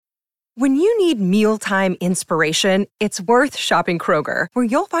When you need mealtime inspiration, it's worth shopping Kroger, where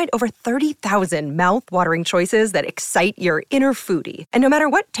you'll find over 30,000 mouth-watering choices that excite your inner foodie. And no matter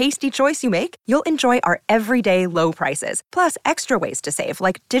what tasty choice you make, you'll enjoy our everyday low prices, plus extra ways to save,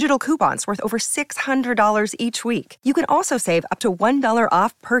 like digital coupons worth over $600 each week. You can also save up to $1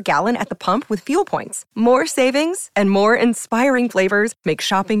 off per gallon at the pump with fuel points. More savings and more inspiring flavors make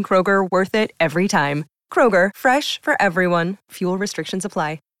shopping Kroger worth it every time. Kroger, fresh for everyone. Fuel restrictions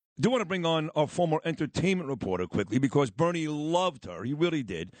apply. I do want to bring on our former entertainment reporter quickly because Bernie loved her. He really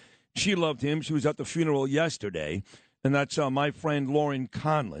did. She loved him. She was at the funeral yesterday, and that's my friend Lauren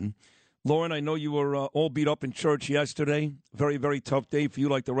Conlon. Lauren, I know you were all beat up in church yesterday. Very, very tough day for you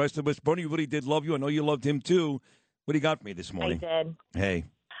like the rest of us. Bernie really did love you. I know you loved him too. What do you got for me this morning? I did. Hey.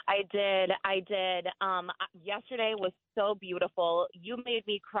 I did. Yesterday was so beautiful. You made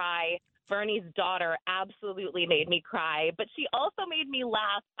me cry. Bernie's daughter absolutely made me cry, but she also made me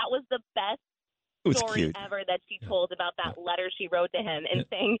laugh. That was the best story ever that she told about that letter she wrote to him and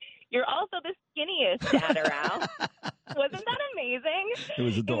saying, "You're also the skinniest, Adderall." Wasn't that amazing? It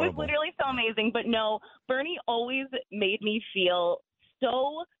was adorable. It was literally so amazing. But no, Bernie always made me feel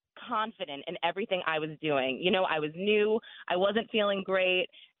so confident in everything I was doing. You know, I was new. I wasn't feeling great.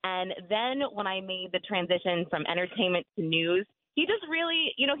 And then when I made the transition from entertainment to news, he just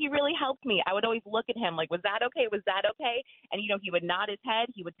really, he really helped me. I would always look at him like, was that okay? Was that okay? And, he would nod his head.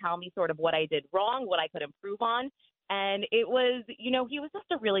 He would tell me sort of what I did wrong, what I could improve on. And it was, he was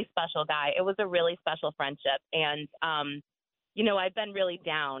just a really special guy. It was a really special friendship. And, I've been really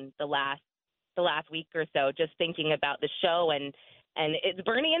down the last week or so just thinking about the show and it's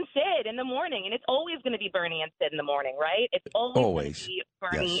Bernie and Sid in the morning, and it's always going to be Bernie and Sid in the morning, right? It's always. Going to be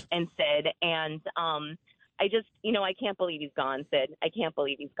Bernie and Sid, and I just, I can't believe he's gone, Sid. I can't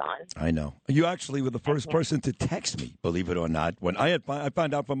believe he's gone. I know. You actually were the first person to text me, believe it or not. When I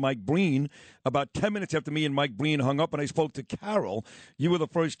found out from Mike Breen about 10 minutes after me and Mike Breen hung up and I spoke to Carol, you were the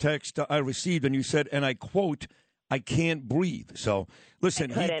first text I received, and you said, and I quote, "I can't breathe." So,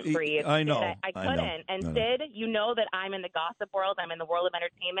 listen. I couldn't breathe. I know. I couldn't. And Sid, you know that I'm in the gossip world. I'm in the world of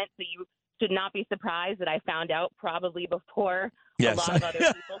entertainment. So you should not be surprised that I found out probably before a lot of other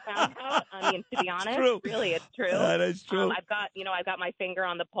people found out. I mean, to be honest, really, it's true. That is true. I've got my finger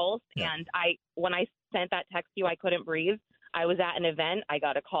on the pulse. Yeah. And when I sent that text to you, I couldn't breathe. I was at an event. I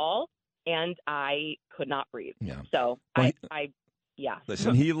got a call, and I could not breathe. Yeah. So yeah.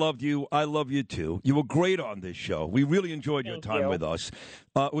 Listen, he loved you. I love you, too. You were great on this show. We really enjoyed your time with us.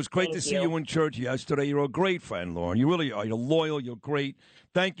 It was great to see you in church yesterday. You're a great friend, Lauren. You really are. You're loyal. You're great.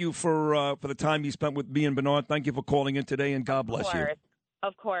 Thank you for the time you spent with me and Bernard. Thank you for calling in today, and God bless you.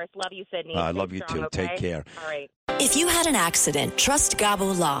 Of course. Love you, Sydney. I love you, too. Okay? Take care. All right. If you had an accident, trust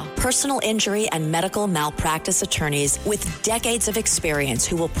Gabo Law, personal injury and medical malpractice attorneys with decades of experience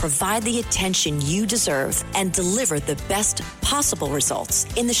who will provide the attention you deserve and deliver the best possible results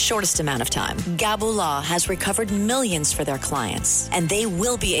in the shortest amount of time. Gabo Law has recovered millions for their clients, and they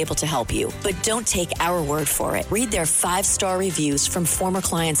will be able to help you. But don't take our word for it. Read their 5-star reviews from former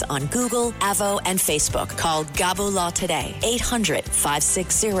clients on Google, Avo, and Facebook. Call Gabo Law today,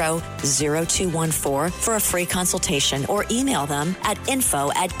 800-560-0214 for a free consultation, or email them at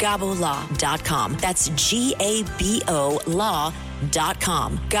info@gabolaw.com. That's GABO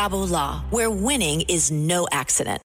law.com. Gabo Law, where winning is no accident.